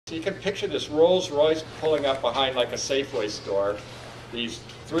you can picture this Rolls Royce pulling up behind like a Safeway store. These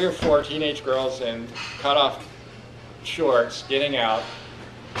 3 or 4 teenage girls in cut-off shorts getting out,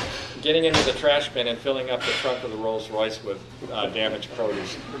 getting into the trash bin and filling up the trunk of the Rolls Royce with damaged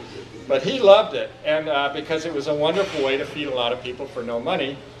produce. But he loved it, and because it was a wonderful way to feed a lot of people for no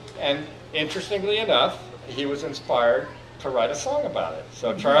money. And interestingly enough, he was inspired to write a song about it.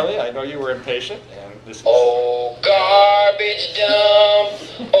 So Charlie, I know you were impatient, and this is... Oh, garbage dump,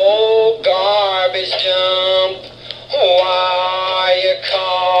 oh, garbage dump, why you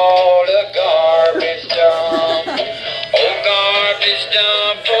called a garbage dump? Oh, garbage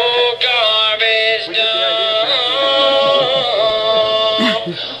dump, oh, garbage dump,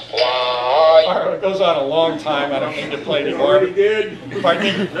 why? It goes on a long time. I don't need to play anymore. Already did. Pardon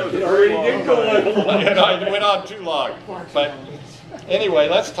me? Already did go on. It went on too long. But anyway,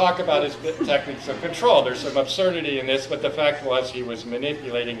 let's talk about his techniques of control. There's some absurdity in this, but the fact was he was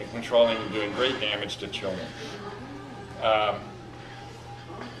manipulating and controlling and doing great damage to children.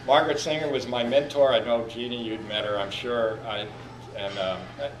 Margaret Singer was my mentor. I know Jeannie, you'd met her, I'm sure. In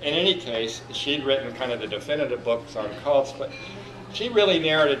any case, she'd written kind of the definitive books on cults, but she really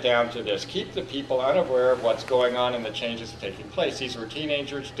narrowed it down to this: keep the people unaware of what's going on and the changes taking place. These were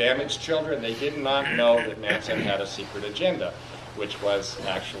teenagers, damaged children. They did not know that Manson had a secret agenda, which was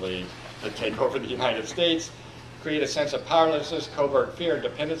actually to take over the United States, create a sense of powerlessness, covert fear, and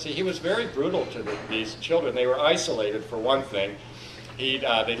dependency. He was very brutal to these children. They were isolated, for one thing.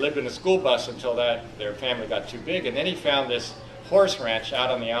 They lived in a school bus until their family got too big, and then he found this horse ranch out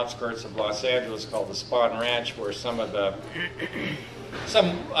on the outskirts of Los Angeles called the Spawn Ranch, where some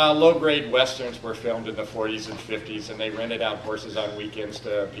low-grade westerns were filmed in the 40s and 50s, and they rented out horses on weekends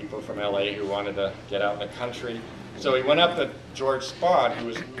to people from LA who wanted to get out in the country. So he went up to George Spawn, who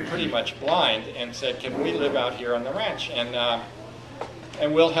was pretty much blind, and said, "Can we live out here on the ranch?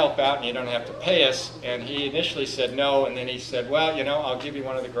 And we'll help out, and you don't have to pay us." And he initially said no, and then he said, "Well, you know, I'll give you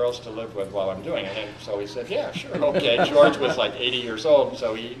one of the girls to live with while I'm doing it." And so he said, "Yeah, sure, okay." George was like 80 years old,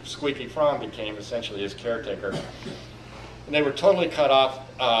 so Squeaky Fromm became essentially his caretaker. And they were totally cut off.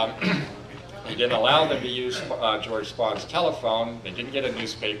 He didn't allow them to use George Spawn's telephone. They didn't get a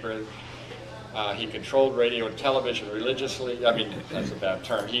newspaper. He controlled radio and television religiously. I mean, that's a bad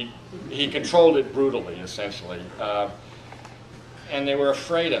term. He controlled it brutally, essentially. And they were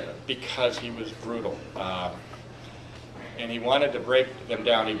afraid of it because he was brutal. And he wanted to break them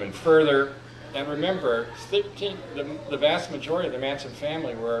down even further. And remember, the vast majority of the Manson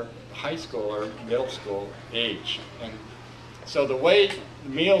family were high school or middle school age. And so the way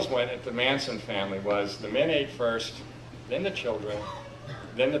meals went at the Manson family was the men ate first, then the children,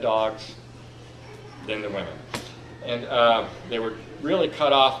 then the dogs, then the women. And they were really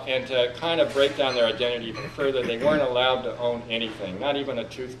cut off, and to kind of break down their identity even further, they weren't allowed to own anything, not even a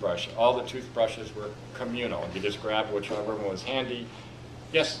toothbrush. All the toothbrushes were communal. You just grabbed whichever one was handy.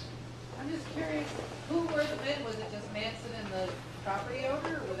 Yes? I'm just curious, who were the men? Was it just Manson and the property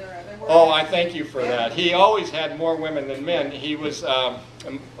owner, or were there other women? Oh, I thank you for that. He always had more women than men. He was, on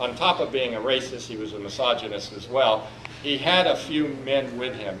top of being a racist, he was a misogynist as well. He had a few men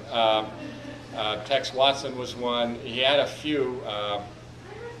with him. Tex Watson was one. He had a few.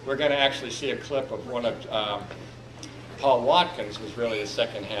 We're going to actually see a clip of one of Paul Watkins was really a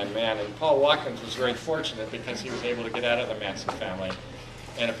second-hand man, and Paul Watkins was very fortunate because he was able to get out of the Manson family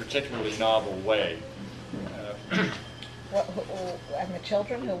in a particularly novel way. And the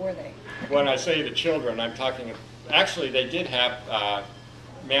children, who were they? When I say the children, I'm talking, actually they did have,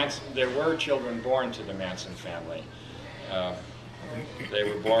 there were children born to the Manson family. They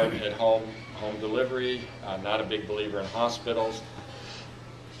were born at home delivery, not a big believer in hospitals.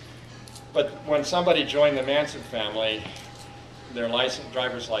 But when somebody joined the Manson family, their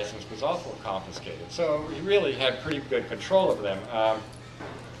driver's license was also confiscated. So he really had pretty good control of them.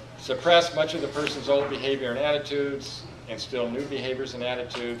 Suppressed much of the person's old behavior and attitudes, instill new behaviors and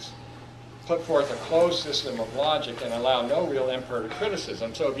attitudes, put forth a closed system of logic, and allow no real input or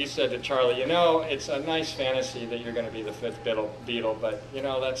criticism. So if you said to Charlie, you know, it's a nice fantasy that you're going to be the fifth Beatle, but you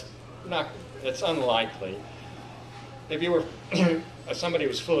know, it's unlikely. If you were somebody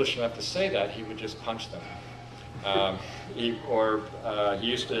was foolish enough to say that, he would just punch them. He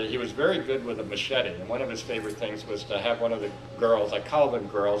was very good with a machete, and one of his favorite things was to have one of the girls, I call them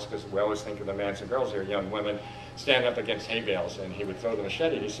girls because we always think of the Manson girls, they're young women, stand up against hay bales, and he would throw the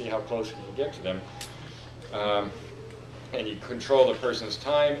machete to see how close he could get to them. And he'd control the person's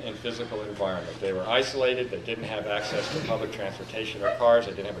time and physical environment. They were isolated, they didn't have access to public transportation or cars,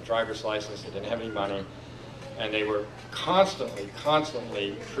 they didn't have a driver's license, they didn't have any money, and they were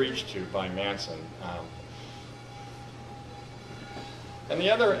constantly preached to by Manson. And the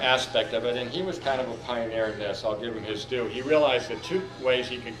other aspect of it, and he was kind of a pioneer in this, I'll give him his due, he realized that two ways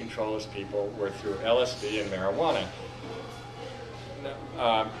he could control his people were through LSD and marijuana.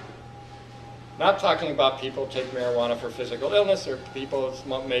 Not talking about people take marijuana for physical illness, or people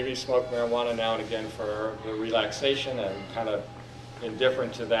maybe smoke marijuana now and again for the relaxation and kind of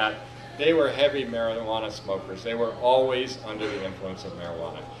indifferent to that. They were heavy marijuana smokers. They were always under the influence of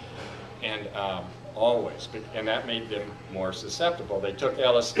marijuana. And always, and that made them more susceptible. They took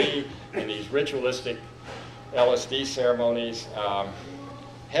LSD in these ritualistic LSD ceremonies,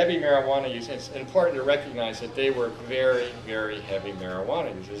 heavy marijuana use. It's important to recognize that they were very, very heavy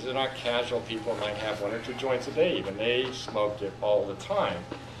marijuana users. They're not casual people, might have 1 or 2 joints a day even. They smoked it all the time.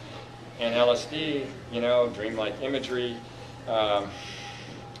 And LSD, you know, dreamlike imagery,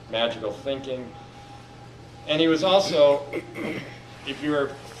 magical thinking. And he was also, if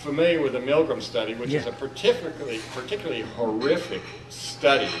you're familiar with the Milgram study, which is a particularly horrific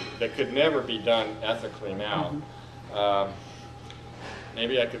study that could never be done ethically now.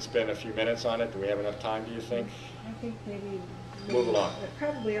 Maybe I could spend a few minutes on it. Do we have enough time, do you think? I think maybe Move along.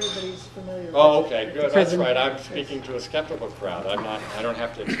 probably everybody's familiar with Oh, okay, good. That's prison. right. I'm speaking to a skeptical crowd. I don't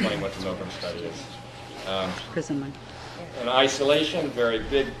have to explain what the Milgram study is. Prison one. And isolation, very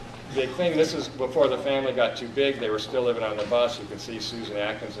big thing. This is before the family got too big. They were still living on the bus. You can see Susan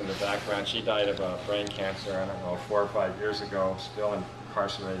Atkins in the background. She died of brain cancer, I don't know, 4 or 5 years ago, still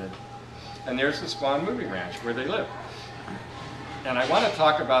incarcerated. And there's the Spawn Movie Ranch where they live. And I want to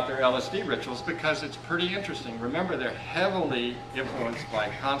talk about their LSD rituals because it's pretty interesting. Remember, they're heavily influenced by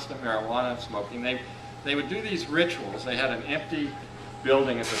constant marijuana smoking. They would do these rituals. They had an empty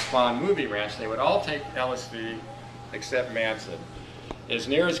building at the Spawn Movie Ranch. They would all take LSD except Manson. As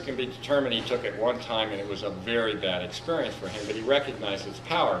near as can be determined, he took it one time, and it was a very bad experience for him, but he recognized its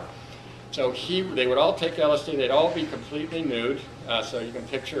power. So they would all take LSD. They'd all be completely nude, so you can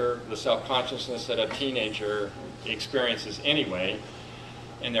picture the self-consciousness that a teenager experiences anyway.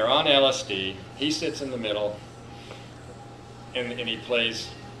 And they're on LSD. He sits in the middle, and he plays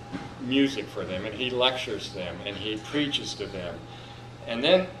music for them, and he lectures them, and he preaches to them. And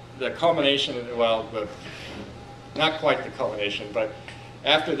then the culmination, not quite the culmination, but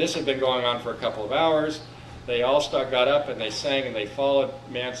after this had been going on for a couple of hours, they all got up and they sang and they followed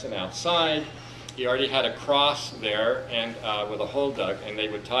Manson outside. He already had a cross there and with a hole dug, and they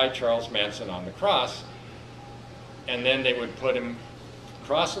would tie Charles Manson on the cross, and then they would put him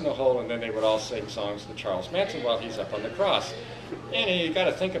cross in the hole, and then they would all sing songs to Charles Manson while he's up on the cross. And you got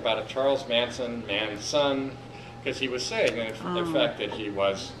to think about it, Charles Manson, man's son, because he was saying the fact that he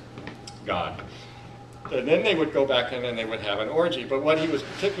was God. And then they would go back in and they would have an orgy. But what he was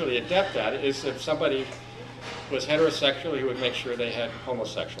particularly adept at is if somebody was heterosexual, he would make sure they had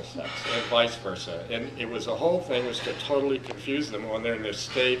homosexual sex, and vice versa. And it was the whole thing was to totally confuse them when they're in this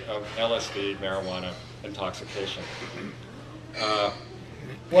state of LSD, marijuana intoxication.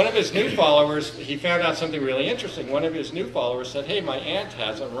 One of his new followers, he found out something really interesting. One of his new followers said, hey, my aunt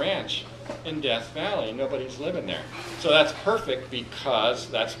has a ranch in Death Valley. Nobody's living there. So that's perfect because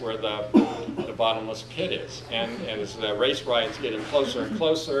that's where the bottomless pit is. And as the race riot's getting closer and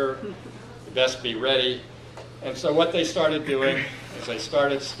closer, you best be ready. And so what they started doing is they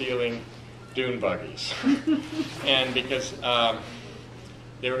started stealing dune buggies. And because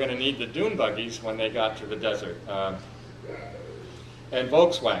they were going to need the dune buggies when they got to the desert. And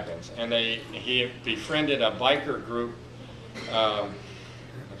Volkswagens. And he befriended a biker group. I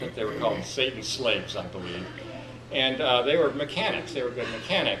think they were called Satan's Slaves, I believe. And they were mechanics. They were good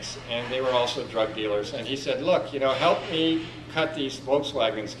mechanics. And they were also drug dealers. And he said, look, help me cut these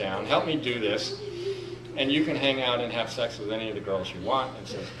Volkswagens down. Help me do this. And you can hang out and have sex with any of the girls you want. And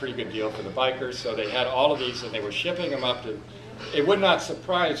so it's a pretty good deal for the bikers. So they had all of these, and they were shipping them up to... It would not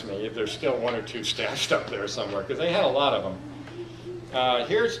surprise me if there's still 1 or 2 stashed up there somewhere, because they had a lot of them.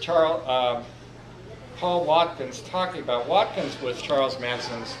 Here's Paul Watkins talking about. Watkins was Charles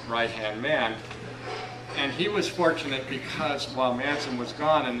Manson's right-hand man, and he was fortunate because while Manson was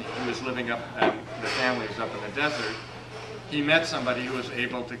gone and he was living up, the family was up in the desert, he met somebody who was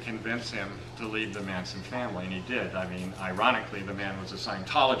able to convince him to leave the Manson family, and he did. I mean, ironically, the man was a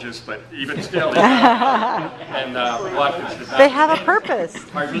Scientologist, but even still, and Watkins did not. They have a purpose.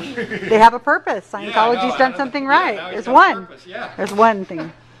 Pardon me? They have a purpose. Scientology's done something right. There's one. There's one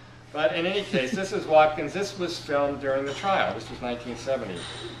thing. But in any case, this is Watkins. This was filmed during the trial. This was 1970.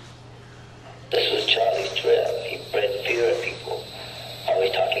 This was Charlie's trip. He bred fear in people.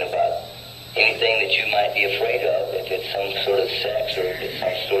 Always talking about anything that you might be afraid of, if it's some sort of sex or if it's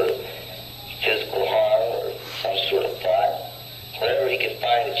some sort of physical harm or some sort of thought. Whatever he could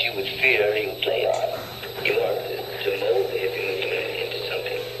find that you would fear, he would play on in order to mold the hippie movement into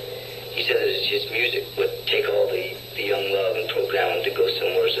his music would take all the young love and program them to go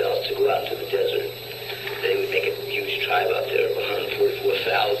somewhere else, to go out into the desert. They would make a huge tribe out there of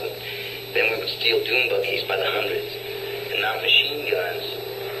 144,000. Then we would steal dune buggies by the hundreds and mount machine guns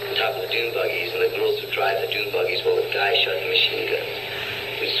on top of the dune buggies, and the girls would drive the dune buggies while the guys shot the machine guns.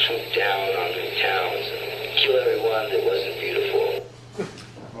 We'd swoop down on the towns and kill everyone that wasn't beautiful.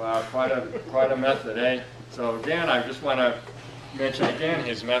 Wow, quite a method, eh? So again, I just want to mention again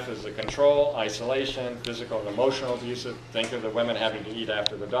his methods of control, isolation, physical and emotional abuse. Think of the women having to eat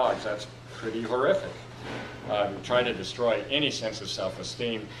after the dogs. That's pretty horrific. Try to destroy any sense of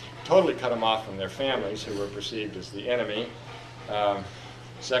self-esteem, totally cut them off from their families who were perceived as the enemy,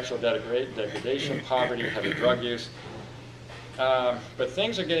 sexual degradation, poverty, heavy drug use. But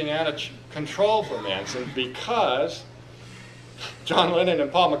things are getting out of control for Manson because John Lennon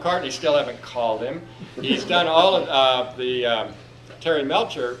and Paul McCartney still haven't called him. He's done all of Terry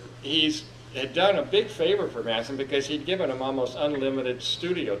Melcher, had done a big favor for Manson because he'd given him almost unlimited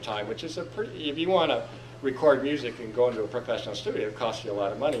studio time, which is a pretty, if you want to record music and go into a professional studio, it costs you a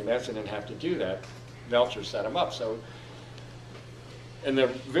lot of money. Manson didn't have to do that. Melcher set him up. So in the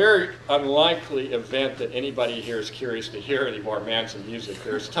very unlikely event that anybody here is curious to hear any more Manson music,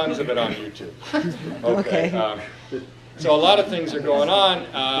 there's tons of it on YouTube. Okay. So a lot of things are going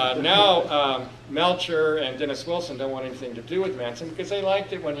on. Now Melcher and Dennis Wilson don't want anything to do with Manson because they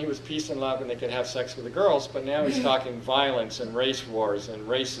liked it when he was peace and love and they could have sex with the girls, but now he's talking violence and race wars and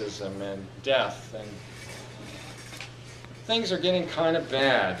racism and death, and things are getting kind of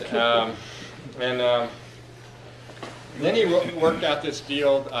bad. Then he worked out this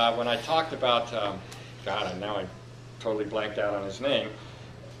deal when I talked about, God, now I totally blanked out on his name.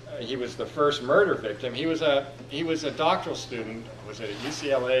 He was the first murder victim. He was a doctoral student. Was it at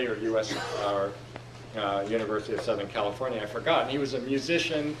UCLA or US or University of Southern California? I forgot. And he was a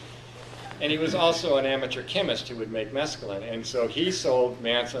musician, and he was also an amateur chemist who would make mescaline. And so he sold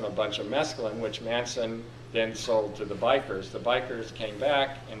Manson a bunch of mescaline, which Manson then sold to the bikers. The bikers came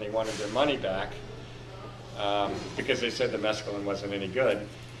back and they wanted their money back because they said the mescaline wasn't any good.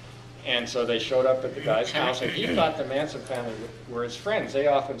 And so they showed up at the guy's house, and he thought the Manson family were his friends. They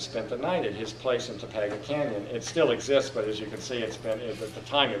often spent the night at his place in Topanga Canyon. It still exists, but as you can see, at the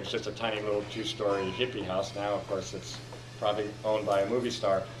time it was just a tiny little two-story hippie house. Now, of course, it's probably owned by a movie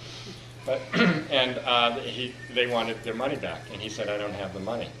star. But they wanted their money back, and he said, "I don't have the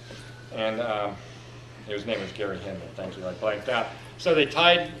money." And his name was Gary Hinman. Thank you, I blanked out. So they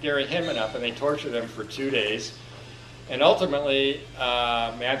tied Gary Hinman up, and they tortured him for 2 days. And ultimately,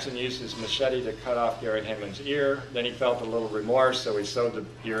 Manson used his machete to cut off Gary Hinman's ear. Then he felt a little remorse, so he sewed the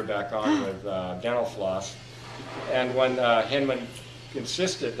ear back on with dental floss. And when Hinman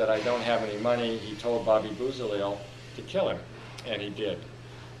insisted that I don't have any money, he told Bobby Bouzalil to kill him, and he did.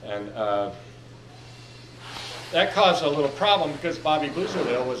 And that caused a little problem because Bobby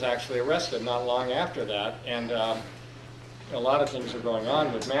Bouzalil was actually arrested not long after that, and a lot of things were going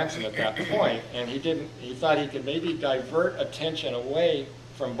on with Manson at that point, and he thought he could maybe divert attention away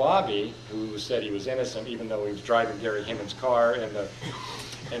from Bobby, who said he was innocent even though he was driving Gary Hinman's car,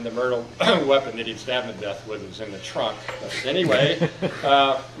 and the murder weapon that he'd stabbed him to death with was in the trunk. But anyway,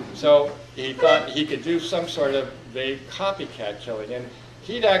 so he thought he could do some sort of vague copycat killing, and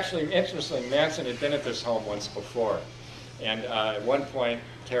he'd actually, interestingly, Manson had been at this home once before, and at one point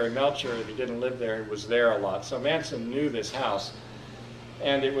Terry Melcher, if he didn't live there, was there a lot. So Manson knew this house,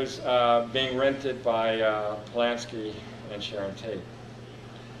 and it was being rented by Polanski and Sharon Tate.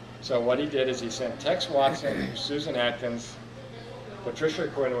 So what he did is he sent Tex Watson, Susan Atkins, Patricia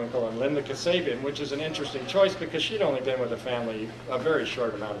Krenwinkel, and Linda Kasabian, which is an interesting choice because she'd only been with the family a very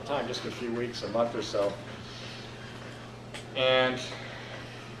short amount of time, just a few weeks, a month or so. And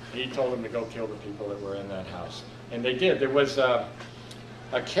he told them to go kill the people that were in that house. And they did. There was a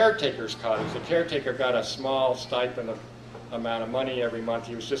caretaker's cottage. The caretaker got a small stipend amount of money every month.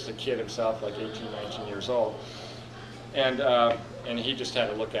 He was just a kid himself, like 18, 19 years old. And he just had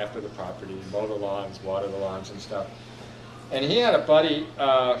to look after the property, mow the lawns, water the lawns and stuff. And he had a buddy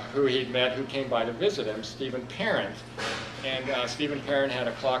who he'd met who came by to visit him, Stephen Parent. And Stephen Parent had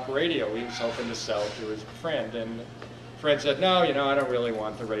a clock radio he was hoping to sell to his friend. And Fred said, "No, I don't really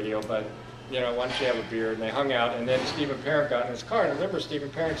want the radio, but why don't you have a beer?" And they hung out, and then Stephen Parent got in his car. And remember, Stephen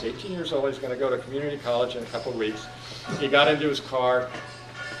Parent's 18 years old. He's going to go to community college in a couple of weeks. He got into his car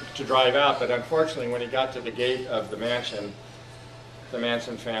to drive out, but unfortunately, when he got to the gate of the mansion, the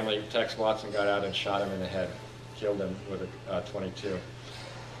Manson family, Tex Watson, got out and shot him in the head, killed him with a .22.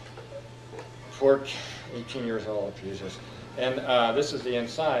 Poor 18 years old, Jesus. And this is the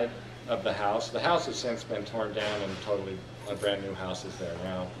inside of the house. The house has since been torn down, and totally a brand new house is there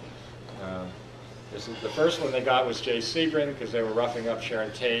now. The first one they got was Jay Sebring because they were roughing up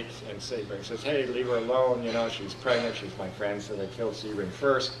Sharon Tate, and Sebring says, hey, leave her alone, you know, she's pregnant, she's my friend, so they killed Sebring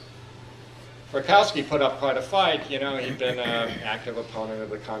first. Frykowski put up quite a fight, you know, he'd been an active opponent of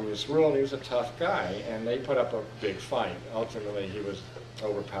the communist rule, and he was a tough guy, and they put up a big fight. Ultimately, he was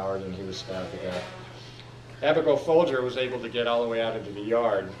overpowered and he was stabbed to death. Abigail Folger was able to get all the way out into the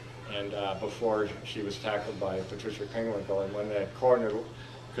yard, and before she was tackled by Patricia Krenwinkel, and when the coroner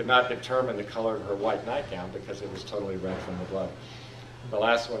could not determine the color of her white nightgown because it was totally red from the blood. The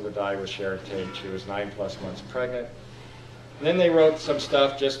last one to die was Sharon Tate. She was 9+ months pregnant. And then they wrote some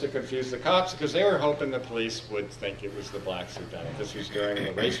stuff just to confuse the cops because they were hoping the police would think it was the blacks who done it. This was during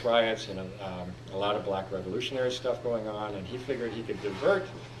the race riots and a lot of black revolutionary stuff going on, and he figured he could divert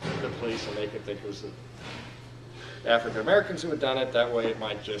the police and make it think it was the African Americans who had done it. That way it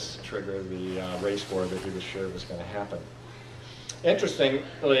might just trigger the race war that he was sure was going to happen.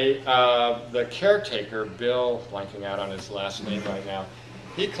 Interestingly, the caretaker, Bill, blanking out on his last name right now,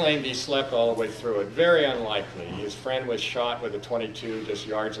 he claimed he slept all the way through it. Very unlikely. His friend was shot with a .22 just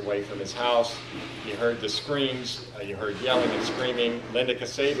yards away from his house. He heard the screams. You heard yelling and screaming. Linda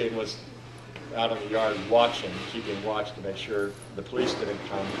Kasabian was out in the yard watching, keeping watch to make sure the police didn't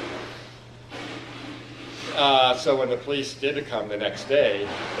come. So when the police did come the next day,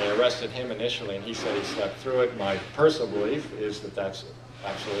 they arrested him initially, and he said he slept through it. My personal belief is that that's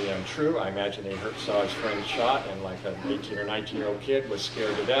absolutely untrue. I imagine he saw his friend shot, and like an 18 or 19-year-old kid was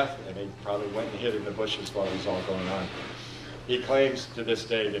scared to death, and he probably went and hid in the bushes while it was all going on. He claims to this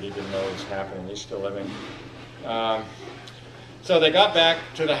day that he didn't know what was happening. He's still living. So they got back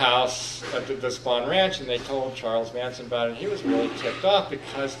to the house at the Spahn Ranch, and they told Charles Manson about it. He was really tipped off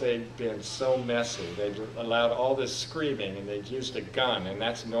because they'd been so messy. They'd allowed all this screaming, and they'd used a gun, and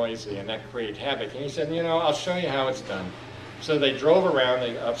that's noisy, and that created havoc. And he said, you know, I'll show you how it's done. So they drove around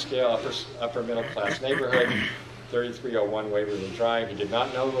the upscale, upper middle class neighborhood, 3301 Waverly Drive. He did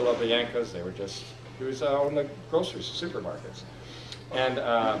not know the LaBiancas. They were just, he was on the groceries, supermarkets. And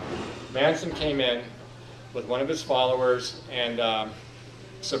Manson came in with one of his followers and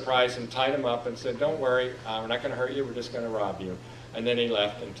surprised him, tied him up and said, don't worry, we're not going to hurt you, we're just going to rob you. And then he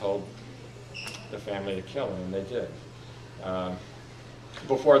left and told the family to kill him, and they did.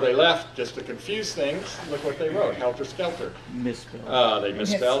 Before they left, just to confuse things, look what they wrote, Helter Skelter. Misspelled. They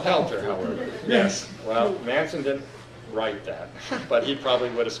misspelled Helter, however. Yes, well, Manson didn't write that, but he probably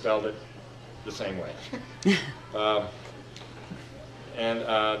would have spelled it the same way.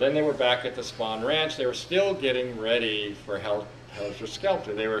 Then they were back at the Spahn Ranch. They were still getting ready for Helter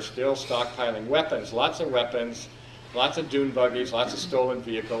Skelter. They were still stockpiling weapons, lots of dune buggies, lots of stolen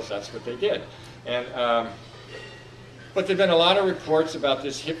vehicles. That's what they did. But there've been a lot of reports about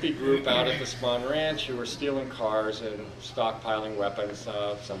this hippie group out at the Spahn Ranch who were stealing cars and stockpiling weapons.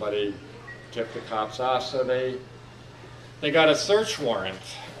 Somebody tipped the cops off, so they got a search warrant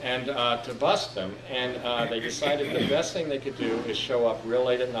and to bust them, and they decided the best thing they could do is show up real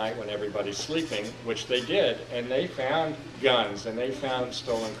late at night when everybody's sleeping, which they did, and they found guns and they found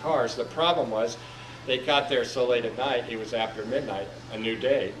stolen cars. The problem was they got there so late at night, it was after midnight, a new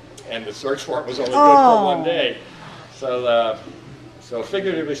day, and the search warrant was only good for one day. So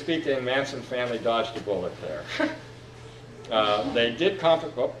figuratively speaking, Manson family dodged a bullet there. They did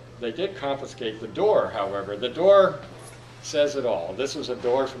confiscate the door, however. The door says it all. This was a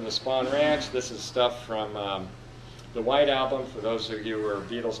door from the Spahn Ranch. This is stuff from the White Album, for those of you who are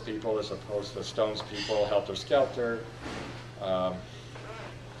Beatles people as opposed to Stones people, Helter Skelter.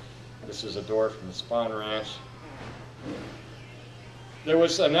 This is a door from the Spahn Ranch. There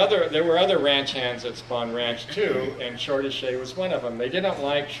were other ranch hands at Spahn Ranch too, and Shorty Shea was one of them. They didn't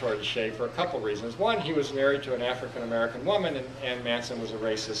like Shorty Shea for a couple reasons. One, he was married to an African American woman, and Manson was a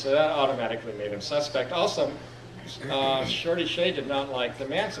racist, so that automatically made him suspect. Also, Shorty Shea did not like the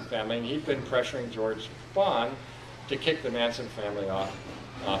Manson family, and he'd been pressuring George Spahn to kick the Manson family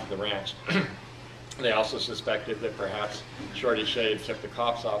off the ranch. They also suspected that perhaps Shorty Shea had tipped the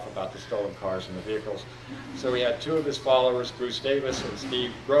cops off about the stolen cars and the vehicles. So we had two of his followers, Bruce Davis and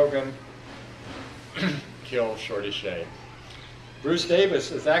Steve Grogan, kill Shorty Shea. Bruce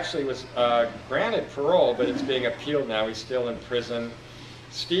Davis was granted parole, but it's being appealed now. He's still in prison.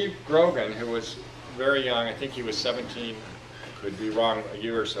 Steve Grogan, who was very young, I think he was 17, could be wrong a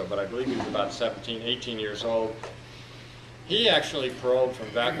year or so, but I believe he was about 17, 18 years old. He actually paroled from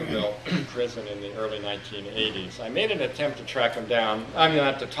Vacaville prison in the early 1980s. I made an attempt to track him down. I'm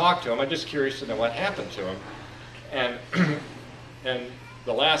not to talk to him. I'm just curious to know what happened to him. And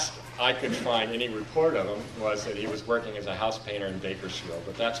the last I could find any report of him was that he was working as a house painter in Bakersfield,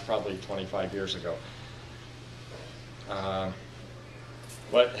 but that's probably 25 years ago.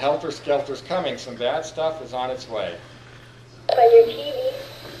 What helter-skelter's coming. Some bad stuff is on its way. On your TV,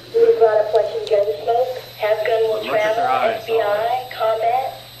 you would have brought up watching Gunsmoke, Have Gun Will Travel, FBI,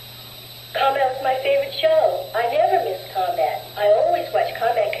 Combat. Combat was my favorite show. I never missed Combat. I always watched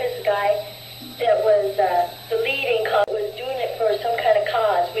Combat because the guy that was the lead in Combat was doing it for some kind of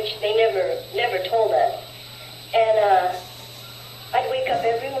cause, which they never told us. And I'd wake up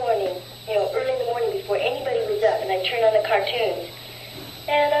every morning, early in the morning before anybody was up, and I'd turn on the cartoons.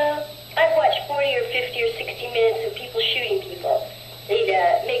 And I'd watch 40 or 50 or 60 minutes of people shooting people. They'd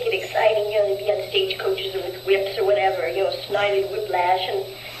make it exciting, they'd be on stagecoaches or with whips or whatever, snidely whiplash, and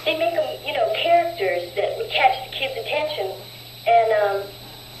they'd make them, characters that would catch the kids' attention. And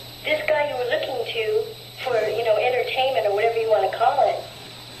this guy you were looking to for, entertainment or whatever you want to call it,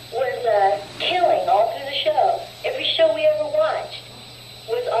 was killing all through the show. Every show we ever watched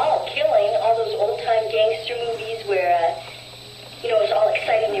was all killing, all those old-time gangster movies where, it was all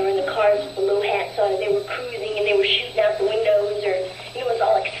exciting. They were in the cars with the low hats on, and they were cruising, and they were shooting out the windows, or, it was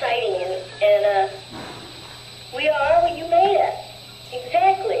all exciting. And we are what you made us.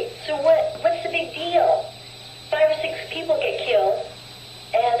 Exactly. So what's the big deal? 5 or 6 people get killed,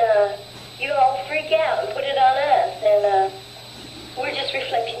 and you all freak out and put it on us, and we're just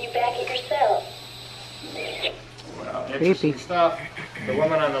reflecting you back at yourself. Well, interesting stuff. The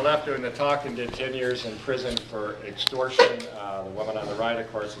woman on the left doing the talking did 10 years in prison for extortion. The woman on the right,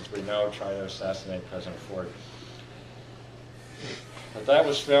 of course, as we know, tried to assassinate President Ford. But that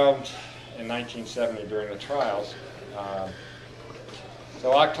was filmed in 1970 during the trials.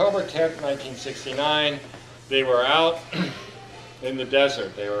 So October 10th, 1969, they were out in the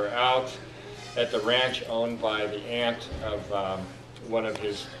desert. They were out at the ranch owned by the aunt of one of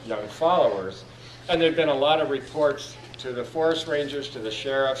his young followers. And there had been a lot of reports to the forest rangers, to the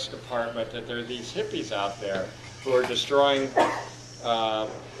sheriff's department, that there are these hippies out there who are destroying,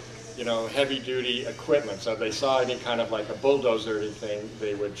 heavy-duty equipment. So if they saw any kind of like a bulldozer or anything,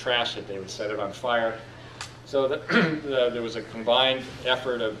 they would trash it. They would set it on fire. So there was a combined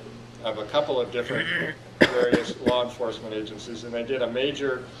effort of a couple of different various law enforcement agencies, and they did a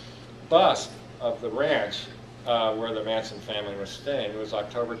major bust of the ranch where the Manson family was staying. It was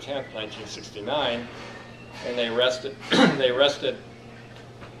October 10th, 1969, and they arrested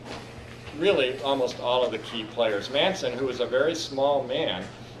really almost all of the key players. Manson, who was a very small man,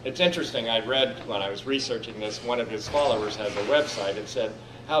 it's interesting, I read when I was researching this, one of his followers has a website. It said,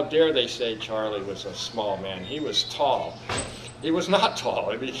 how dare they say Charlie was a small man? He was tall. He was not tall.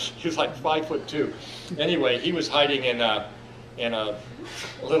 I mean, he was like 5'2". Anyway, he was hiding in a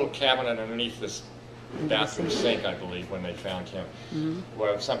little cabinet underneath this bathroom sink, I believe, when they found him.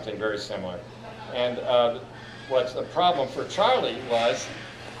 Well, something very similar. And what's the problem for Charlie was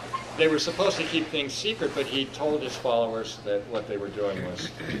they were supposed to keep things secret, but he told his followers that what they were doing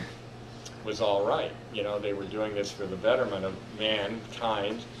was all right. They were doing this for the betterment of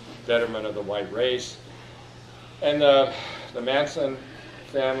mankind, betterment of the white race. And the Manson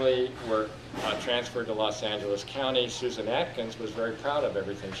family were transferred to Los Angeles County. Susan Atkins was very proud of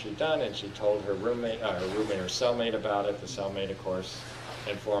everything she'd done, and she told her roommate or cellmate about it. The cellmate, of course,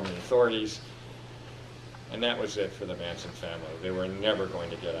 informed the authorities. And that was it for the Manson family. They were never going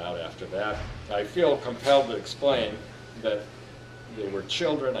to get out after that. I feel compelled to explain that they were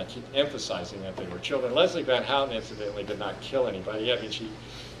children. I keep emphasizing that they were children. Leslie Van Houten, incidentally, did not kill anybody. I mean,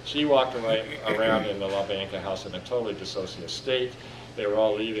 she walked around in the LaBianca house in a totally dissociative state. They were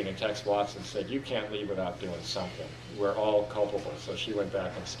all leaving, and Tex Watson said, you can't leave without doing something. We're all culpable. So she went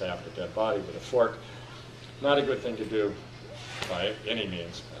back and stabbed a dead body with a fork. Not a good thing to do by any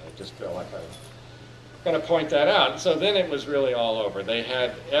means. I just feel like I'm going to point that out. So then it was really all over. They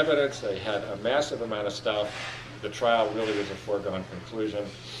had evidence. They had a massive amount of stuff. The trial really was a foregone conclusion.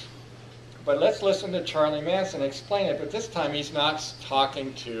 But let's listen to Charlie Manson explain it. But this time he's not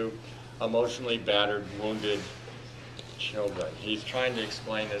talking to emotionally battered, wounded children. He's trying to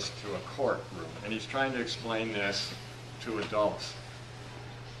explain this to a courtroom. And he's trying to explain this to adults.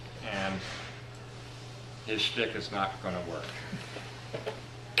 And his shtick is not going to work.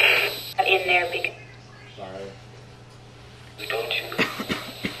 In there because... Sorry. Don't you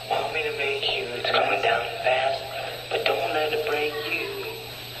want me to make you? It's coming down fast, but don't let it break you.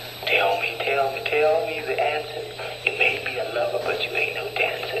 Tell me the answer. You may be a lover, but you ain't no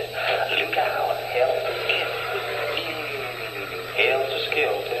dancer. Look out, hell's a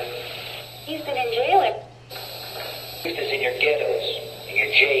skeleton. He's been in jail. This is in your ghettos, in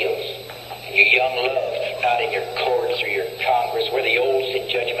your jails, in your young love, not in your courts or your Congress, where the old sit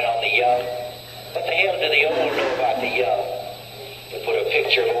judgment on the young. What the hell do the old know about the young? They put a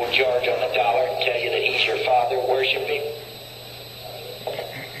picture of old George on the dollar and tell you that he's your father, worship him.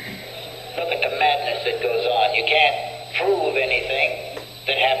 process that goes on. You can't prove anything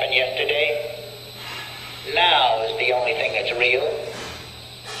that happened yesterday. Now is the only thing that's real.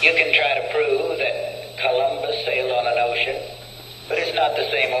 You can try to prove that Columbus sailed on an ocean, but it's not the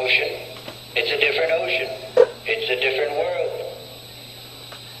same ocean. It's a different ocean. It's a different world.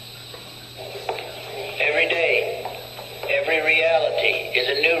 Every day, every reality is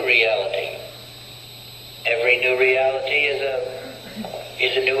a new reality. Every new reality is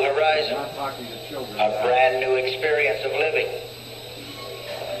a new horizon, a brand new experience of living.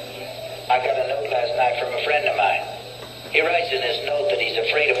 I got a note last night from a friend of mine. He writes in his note that he's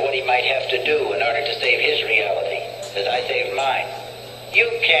afraid of what he might have to do in order to save his reality, as I saved mine. You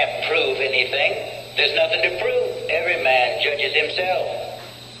can't prove anything. There's nothing to prove. Every man judges himself.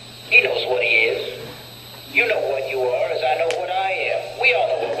 He knows what he is. You know what you are as I know what I am. We all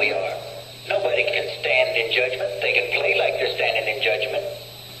know what we are. Nobody can stand in judgment. They can play like they're standing in judgment.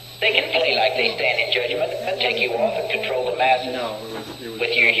 They can play like they stand in judgment and take you off and control the masses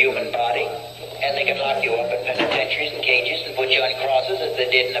with your human body. And they can lock you up in penitentiaries and cages and put you on crosses as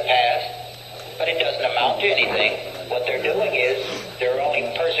they did in the past. But it doesn't amount to anything. What they're doing is they're only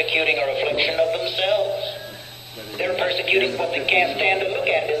persecuting a reflection of themselves. They're persecuting what they can't stand to look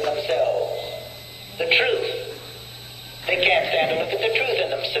at in themselves. The truth. They can't stand to look at the truth in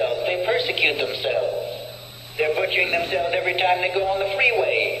themselves. They persecute themselves. They're butchering themselves every time they go on the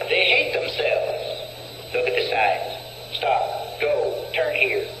freeway. They hate themselves. Look at the signs. Stop. Go. Turn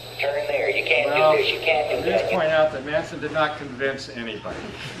here. Turn there. You can't do this. You can't do that. Just point out that Manson did not convince anybody.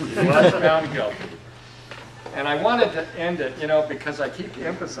 He was found guilty. And I wanted to end it, because I keep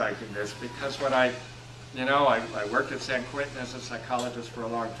emphasizing this, because when I worked at San Quentin as a psychologist for a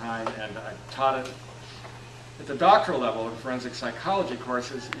long time, and I taught it at the doctoral level in forensic psychology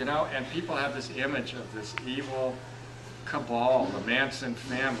courses, and people have this image of this evil cabal, the Manson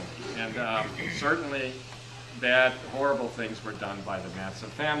family, and certainly bad, horrible things were done by the Manson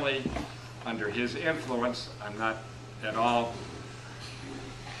family under his influence. I'm not at all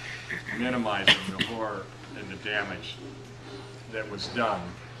minimizing the horror and the damage that was done.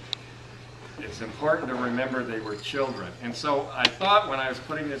 It's important to remember they were children. And so I thought when I was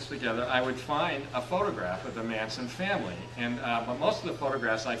putting this together, I would find a photograph of the Manson family. And but most of the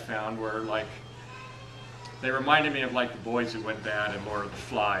photographs I found were they reminded me of the boys who went bad in Lord of the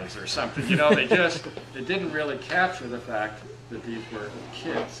Flies or something. They didn't really capture the fact that these were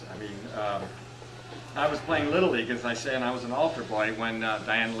kids. I mean, I was playing Little League, as I say, and I was an altar boy when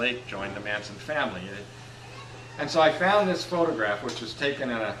Diane Lake joined the Manson family. And so I found this photograph, which was taken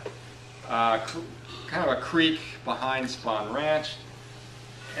in a kind of a creek behind Spahn Ranch.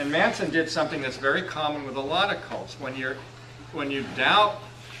 And Manson did something that's very common with a lot of cults. When you doubt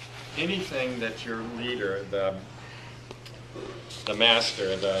anything that your leader, the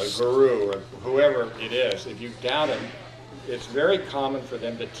master, the guru, or whoever it is, if you doubt him, it's very common for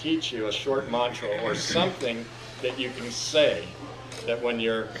them to teach you a short mantra or something that you can say, that when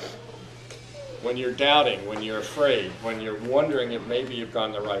you're doubting, when you're afraid, when you're wondering if maybe you've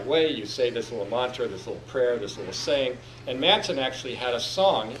gone the right way, you say this little mantra, this little prayer, this little saying. And Manson actually had a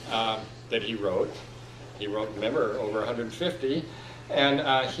song that he wrote. He wrote, remember, over 150. And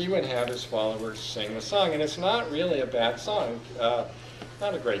he would have his followers sing the song. And it's not really a bad song.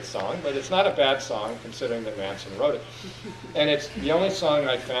 Not a great song, but it's not a bad song considering that Manson wrote it. And it's the only song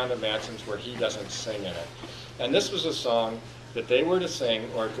I found of Manson's where he doesn't sing in it. And this was a song that they were to sing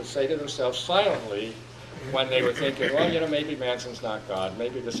or to say to themselves silently when they were thinking, well, maybe Manson's not God.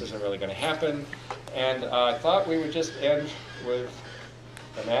 Maybe this isn't really going to happen. And I thought we would just end with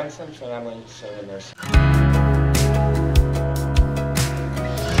the Manson family singing their song.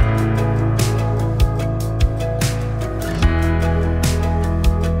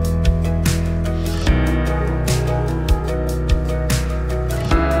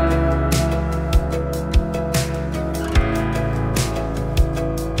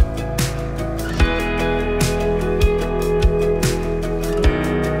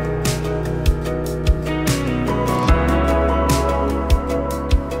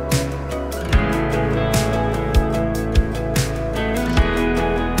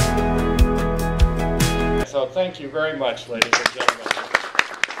 Thank you very much, ladies and gentlemen.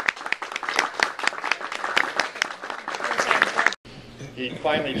 He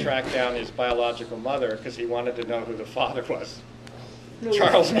finally tracked down his biological mother because he wanted to know who the father was. Really?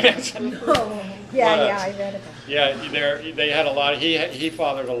 Charles Manson. Oh, yeah, I read about it. Yeah, they had a lot. He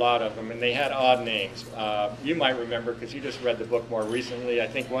fathered a lot of them, and they had odd names. You might remember because you just read the book more recently. I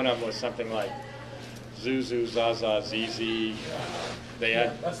think one of them was something like Zuzu, Zaza, Zizi. They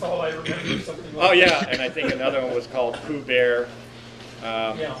had. That's all I remember. Something like oh yeah, and I think another one was called Pooh Bear.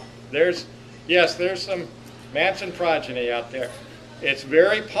 There's, Yes, there's some Manson progeny out there. It's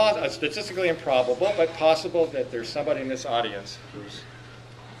very statistically improbable, but possible that there's somebody in this audience who's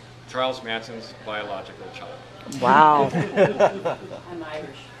Charles Manson's biological child. Wow. I'm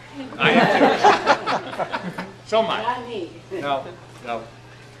Irish. I am too. So am I. Not me. No, no.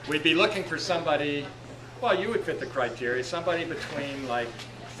 We'd be looking for somebody, well, you would fit the criteria, somebody between like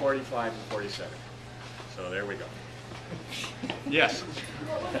 45 and 47. So there we go. Yes?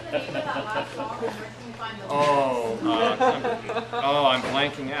 What was the name of that last song? Where can we find the I'm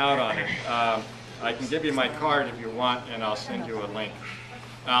blanking out on it. I can give you my card if you want, and I'll send you a link.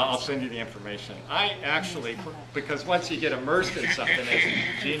 I'll send you the information. I actually, because once you get immersed in something,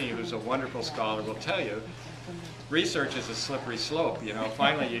 as Jeannie, who's a wonderful scholar, will tell you, research is a slippery slope, you know.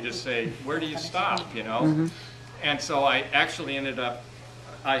 Finally, you just say, where do you stop, you know? Mm-hmm. And so I actually ended up,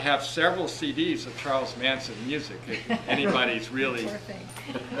 I have several CDs of Charles Manson music. If anybody's really,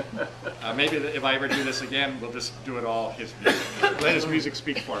 maybe if I ever do this again, we'll just do it all his music. Let his music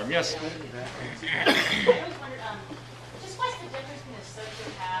speak for him. Yes? I always wondered, just what's the difference between a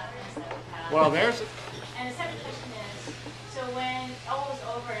sociopath and a psychopath? Well, there's... And the second question is, so when all was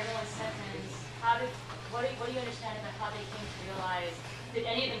over, everyone's sentenced, what do you understand about how they came to realize, did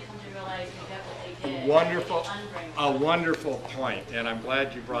any of them come to realize they got what they did? Wonderful, a wonderful point, and I'm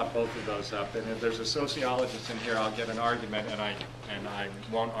glad you brought both of those up. And if there's a sociologist in here, I'll get an argument, and I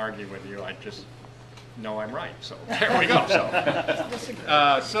won't argue with you. I just know I'm right. So there we go. So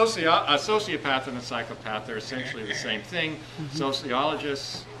a sociopath and a psychopath are essentially the same thing.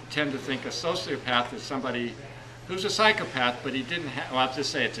 Sociologists tend to think a sociopath is somebody who's a psychopath, but he didn't have. Well, I'll just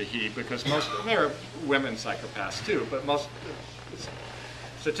say it's a he, because there are women psychopaths too, but most.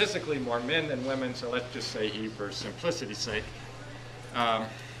 Statistically more men than women, so let's just say he for simplicity's sake.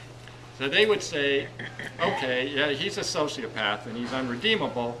 So they would say, okay, yeah, he's a sociopath and he's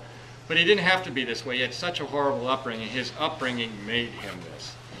unredeemable, but he didn't have to be this way. He had such a horrible upbringing. His upbringing made him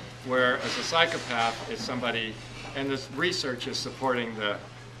this. Whereas a psychopath is somebody, and this research is supporting the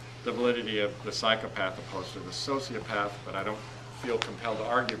validity of the psychopath opposed to the sociopath, but I don't feel compelled to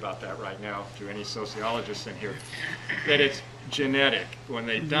argue about that right now to any sociologists in here, that it's genetic. When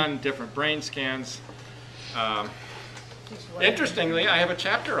they've done different brain scans, interestingly, I have a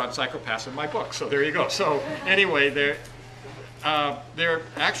chapter on psychopaths in my book, so there you go. So anyway, their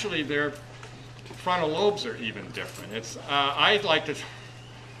frontal lobes are even different. It's I'd like to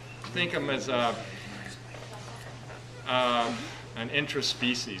think of them as an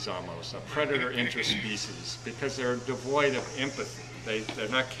intraspecies almost, a predator intraspecies, because they're devoid of empathy. They're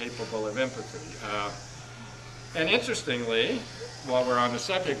not capable of empathy. And interestingly, while we're on the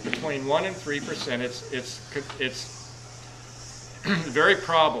subject, between 1% and 3%, it's very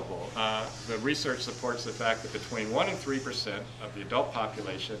probable. The research supports the fact that between 1% and 3% of the adult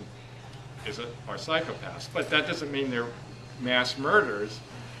population are psychopaths. But that doesn't mean they're mass murderers.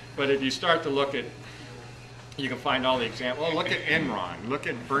 But if you start to look at, you can find all the examples. Well, look at Enron. Look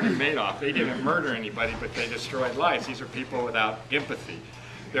at Bernie Madoff. They didn't murder anybody, but they destroyed lives. These are people without empathy.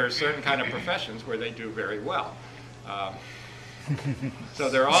 There are certain kind of professions where they do very well. So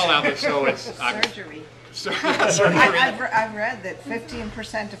they're all out there. So it's surgery. Surgery. I've read that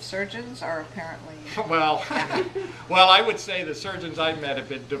 15% of surgeons are apparently. Well, well, I would say the surgeons I've met have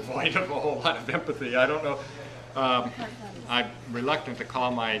been devoid of a whole lot of empathy. I don't know. I'm reluctant to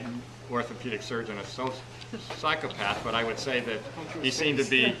call my orthopedic surgeon a psychopath, but I would say that he seemed to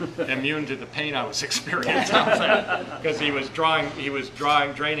be immune to the pain I was experiencing, because he was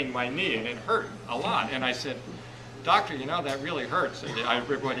draining my knee, and it hurt a lot. And I said, "Doctor, you know that really hurts." And I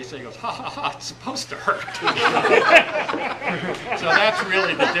remember what he said. He goes, "Ha ha ha! It's supposed to hurt." So that's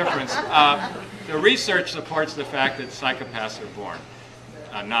really the difference. The research supports the fact that psychopaths are born,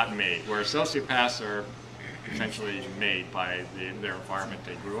 not made, where sociopaths are essentially made by their environment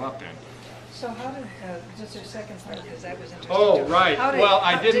they grew up in. So how did, just a second part, because that was interesting. Oh, right. Well,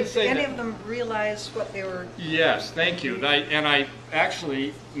 I didn't say that. Did any of them realize what they were? Yes, thank you. And I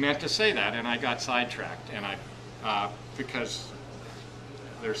actually meant to say that, and I got sidetracked, and because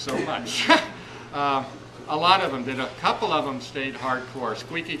there's so much. A lot of them did. A couple of them stayed hardcore.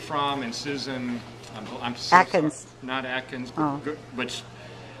 Squeaky Fromm and Susan. I'm so Atkins. Sorry, not Atkins, Oh.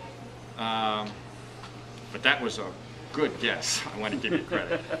 but that was a good guess. I want to give you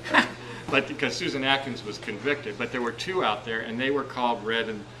credit. But because Susan Atkins was convicted, but there were two out there, and they were called Red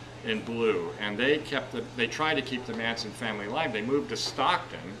and Blue, and they tried to keep the Manson family alive. They moved to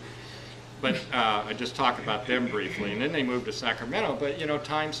Stockton, but I just talked about them briefly, and then they moved to Sacramento. But you know,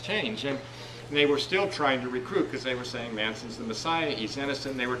 times change, and they were still trying to recruit, because they were saying Manson's the Messiah, he's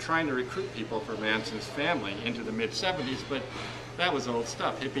innocent. And they were trying to recruit people for Manson's family into the mid-70s, but That was old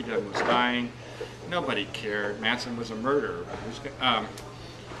stuff. Hippiedom was dying. Nobody cared. Manson was a murderer.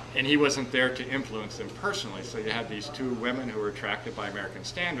 And he wasn't there to influence them personally. So you had these two women who were attracted by American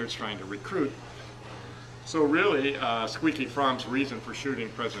standards trying to recruit. So really, Squeaky Fromm's reason for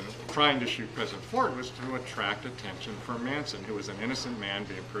trying to shoot President Ford was to attract attention from Manson, who was an innocent man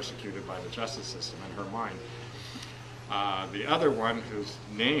being persecuted by the justice system in her mind. The other one, whose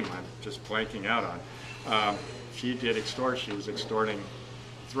name I'm just blanking out on, she did extort. She was extorting,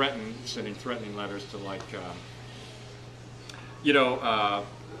 sending threatening letters to, like,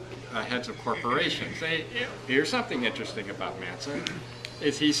 heads of corporations. Here's something interesting about Manson,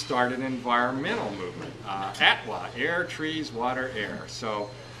 is he started an environmental movement. ATWA, air, trees, water, air.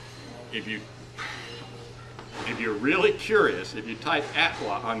 So if you're really curious, if you type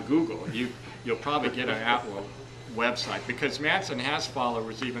ATWA on Google, you'll probably get an ATWA website, because Manson has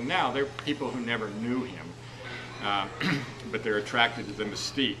followers even now. They're people who never knew him, but they're attracted to the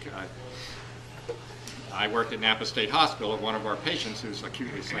mystique. I worked at Napa State Hospital. One of our patients who's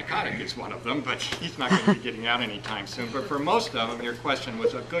acutely psychotic is one of them, but he's not going to be getting out anytime soon. But for most of them, your question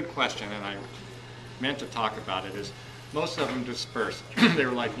was a good question, and I meant to talk about it, is most of them dispersed. They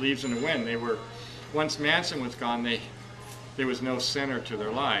were like leaves in the wind. Once Manson was gone, there was no center to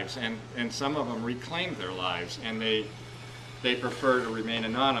their lives, and some of them reclaimed their lives, and they prefer to remain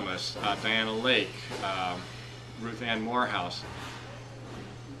anonymous. Diana Lake, Ruth Ann Morehouse.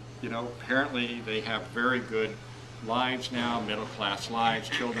 Apparently they have very good lives now, middle-class lives,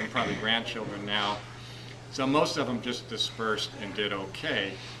 children, probably grandchildren now. So most of them just dispersed and did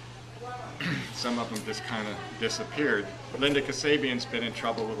okay. Some of them just kind of disappeared. Linda Kasabian's been in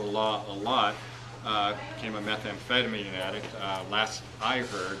trouble with the law a lot. Became a methamphetamine addict. Last I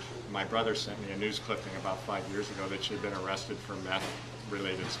heard, my brother sent me a news clipping about 5 years ago that she'd been arrested for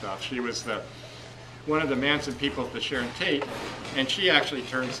meth-related stuff. She was one of the Manson people at the Sharon Tate, and she actually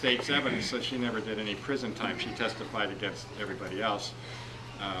turned state's evidence, so she never did any prison time. She testified against everybody else.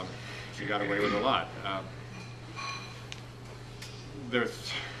 She got away with a lot.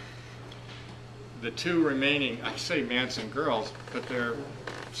 There's the two remaining, I say Manson girls, but they're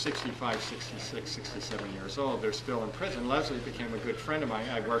 65, 66, 67 years old. They're still in prison. Leslie became a good friend of mine.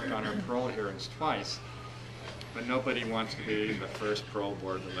 I worked on her parole hearings twice, but nobody wants to be the first parole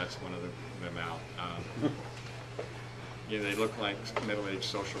board that lets one of them out. They look like middle-aged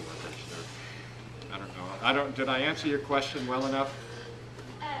social workers. I don't know. Did I answer your question well enough?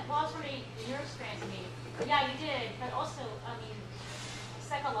 Well, I was wondering, in your experience, yeah, you did, but also,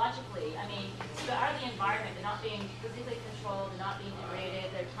 psychologically, they're out of the environment, they're not being physically controlled, they're not being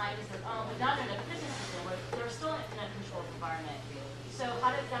degraded, their time is their own, but not in a prison system where they're still in a controlled environment. So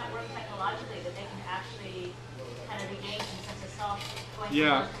how does that work psychologically, that they can actually kind of regain some sense of self going through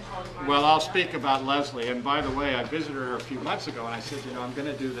those controlled environments? Well, I'll speak about Leslie, and by the way, I visited her a few months ago, and I said, I'm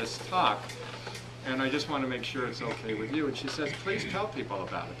going to do this talk, and I just want to make sure it's okay with you. And she says, please tell people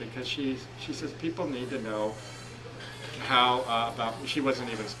about it, because she says people need to know how she wasn't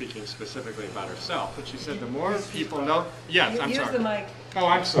even speaking specifically about herself, but she said the more people know. Yes, I'm sorry. Use the mic. Oh,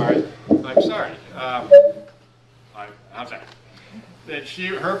 I'm sorry. I'm sorry. How's that?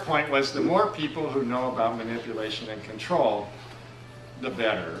 Her point was the more people who know about manipulation and control, the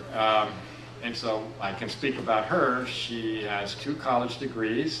better. And so I can speak about her. She has 2 college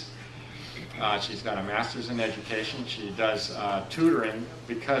degrees. She's got a master's in education. She does tutoring,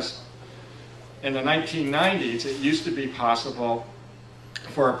 because in the 1990s, it used to be possible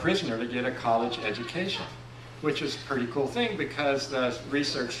for a prisoner to get a college education, which is a pretty cool thing, because the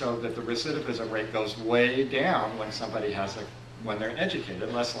research showed that the recidivism rate goes way down when they're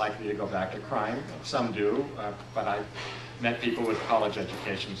educated, less likely to go back to crime. Some do, but I met people with college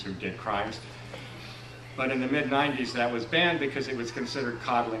educations who did crimes. But in the mid-90s, that was banned because it was considered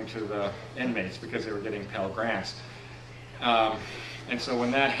coddling to the inmates, because they were getting Pell Grants. And so when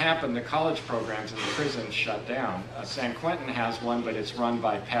that happened, the college programs in the prisons shut down. San Quentin has one, but it's run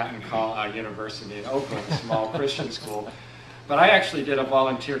by Patton University in Oakland, a small Christian school. But I actually did a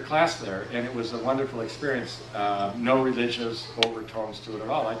volunteer class there, and it was a wonderful experience. No religious overtones to it at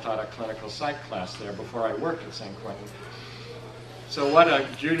all. I taught a clinical psych class there before I worked at San Quentin. So what a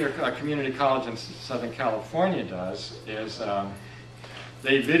junior community college in Southern California does is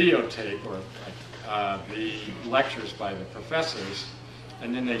they videotape the lectures by the professors,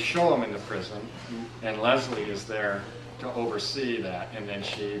 and then they show them in the prison, and Leslie is there to oversee that, and then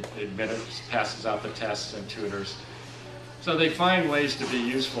she passes out the tests and tutors. So they find ways to be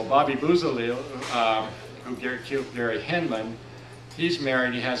useful. Bobby Bouzalil, who killed Gary Hinman, he's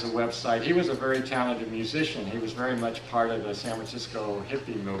married, he has a website. He was a very talented musician. He was very much part of the San Francisco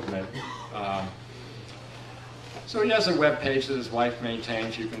hippie movement. So he has a web page that his wife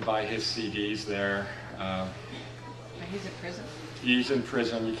maintains. You can buy his CDs there. He's in prison. He's in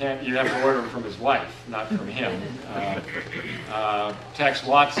prison. You have to order them from his wife, not from him. Tex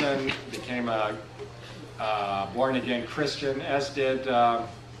Watson became a born-again Christian, as did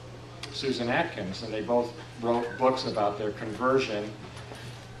Susan Atkins, and they both wrote books about their conversion.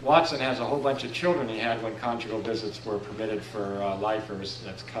 Watson has a whole bunch of children he had when conjugal visits were permitted for lifers.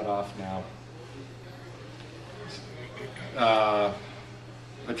 That's cut off now.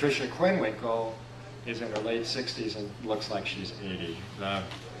 Patricia Krenwinkel is in her late 60s and looks like she's 80.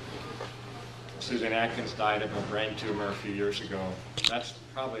 Susan Atkins died of a brain tumor a few years ago. That's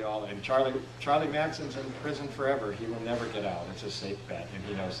probably all. And Charlie Manson's in prison forever. He will never get out. It's a safe bet, and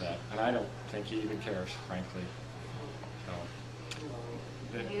he knows that. And I don't think he even cares, frankly.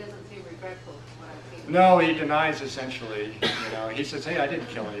 He doesn't seem regretful when I see him. No, he denies essentially. He says, "Hey, I didn't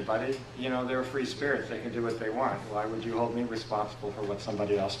kill anybody. They're free spirits. They can do what they want. Why would you hold me responsible for what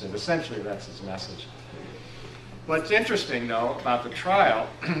somebody else did?" Essentially, that's his message. What's interesting, though, about the trial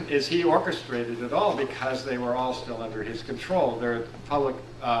is he orchestrated it all because they were all still under his control. Their public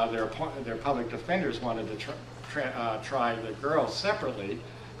defenders wanted to try the girls separately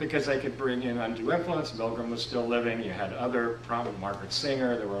because they could bring in undue influence. Milgram was still living. You had other prominent, Margaret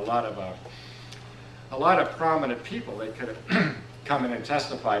Singer. There were a lot of prominent people. They could have come in and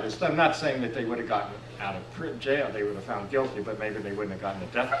testified. I'm not saying that they would have gotten out of jail. They would have found guilty, but maybe they wouldn't have gotten the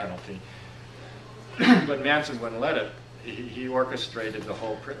death penalty. But Manson wouldn't let it. He orchestrated the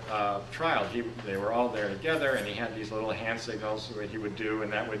whole trial. They were all there together, and he had these little hand signals that he would do,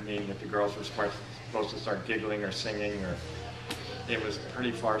 and that would mean that the girls were supposed to start giggling or singing. It was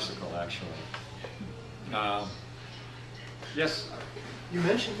pretty farcical, actually. Yes? You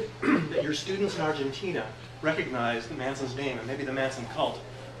mentioned that your students in Argentina recognized Manson's name and maybe the Manson cult.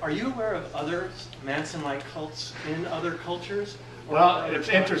 Are you aware of other Manson-like cults in other cultures? Well, it's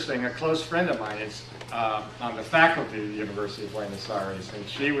interesting. A close friend of mine is on the faculty of the University of Buenos Aires, and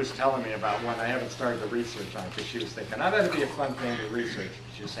she was telling me about one I haven't started the research on because she was thinking, "Oh, that'd be a fun thing to research."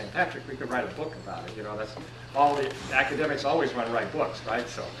 She was saying, "Patrick, we could write a book about it." That's all the academics always want to write books, right?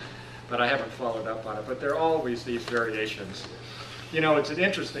 But I haven't followed up on it. But there are always these variations. It's an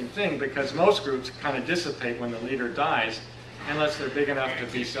interesting thing because most groups kind of dissipate when the leader dies, unless they're big enough to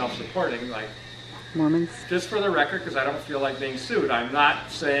be self-supporting, like Mormons. Just for the record, because I don't feel like being sued, I'm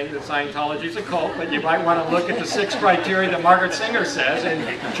not saying that Scientology is a cult, but you might want to look at the 6 criteria that Margaret Singer says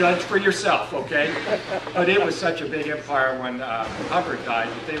and judge for yourself, okay? But it was such a big empire when Hubbard died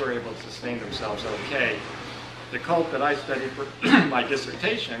that they were able to sustain themselves okay. The cult that I studied for my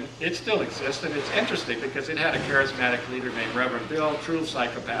dissertation, it still exists, and it's interesting because it had a charismatic leader named Reverend Bill, true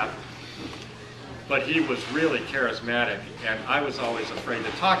psychopath. But he was really charismatic, and I was always afraid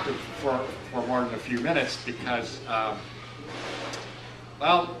to talk to him for more than a few minutes because,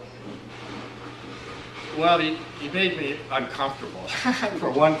 he made me uncomfortable, for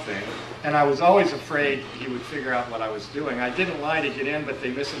one thing, and I was always afraid he would figure out what I was doing. I didn't lie to get in, but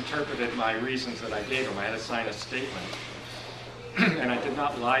they misinterpreted my reasons that I gave them. I had to sign a statement, and I did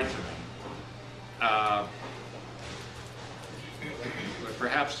not lie to them. But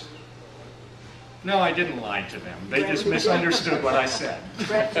perhaps... No, I didn't lie to them. They just misunderstood what I said. The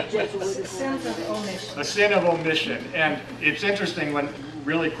sins of omission. A sin of omission. And it's interesting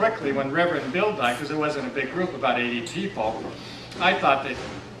really quickly, when Reverend Bill died, because it wasn't a big group, about 80 people, I thought that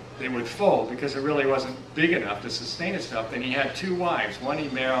they would fold because it really wasn't big enough to sustain itself. And he had 2 wives. One he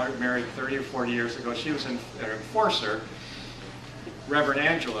married 30 or 40 years ago. She was an enforcer. Reverend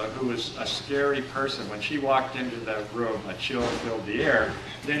Angela, who was a scary person. When she walked into the room, a chill filled the air.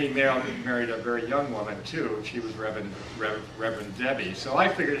 Then he married a very young woman, too. She was Reverend Debbie. So I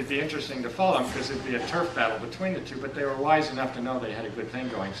figured it'd be interesting to follow them because it'd be a turf battle between the two, but they were wise enough to know they had a good thing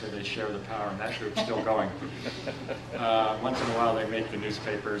going, so they share the power, and that group's still going. Once in a while, they make the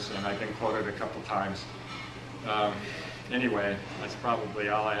newspapers, and I've been quoted a couple times. Anyway, that's probably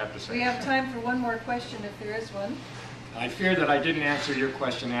all I have to say. We have time for one more question, if there is one. I fear that I didn't answer your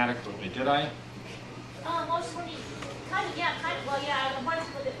question adequately. Did I? Well, just wondering, well, yeah, I wanted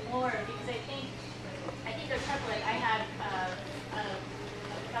to look at more because I think there's kind of like, I had a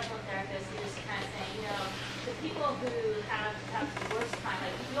professional therapist who was kind of saying, the people who have the worst time,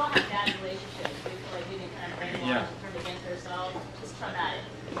 like, we all have bad relationships. We feel like we've been kind of brainwashed and turned against ourselves. It's traumatic.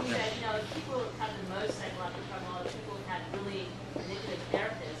 He said, people who have the most psychological trauma are people who have really manipulative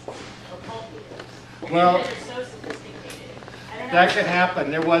therapists or cult leaders. Well, they're so sophisticated. I don't That could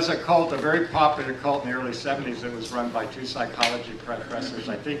happen. There was a cult, a very popular cult in the early 70s that was run by 2 psychology professors.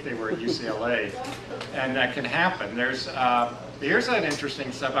 I think they were at UCLA. And that can happen. Here's an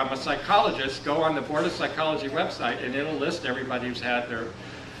interesting stuff. I'm a psychologist. Go on the Board of Psychology website and it'll list everybody who's had their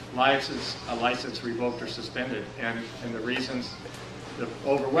license revoked or suspended. And the reasons, the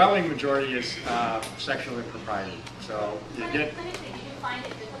overwhelming majority is sexual impropriety. So you get... Do you find it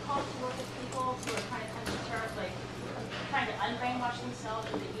difficult to work with people who are trying to come to terms, like trying to unbrainwash themselves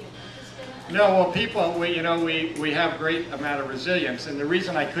or be interested in? No, well, people, we have great amount of resilience, and the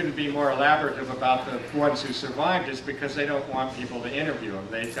reason I couldn't be more elaborative about the ones who survived is because they don't want people to interview them.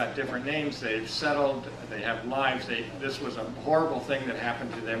 They've got different names, they've settled, they have lives. This was a horrible thing that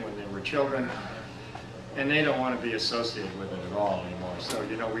happened to them when they were children, and they don't want to be associated with it at all anymore. So,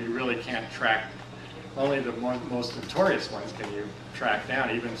 we really can't track. Only the most notorious ones can you track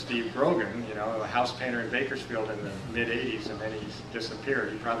down. Even Steve Grogan, a house painter in Bakersfield in the mid-'80s, and then he's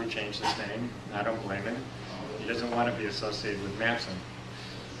disappeared. He probably changed his name. I don't blame him. He doesn't want to be associated with Manson.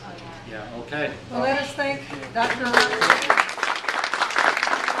 Yeah, okay. Well, let us thank Dr.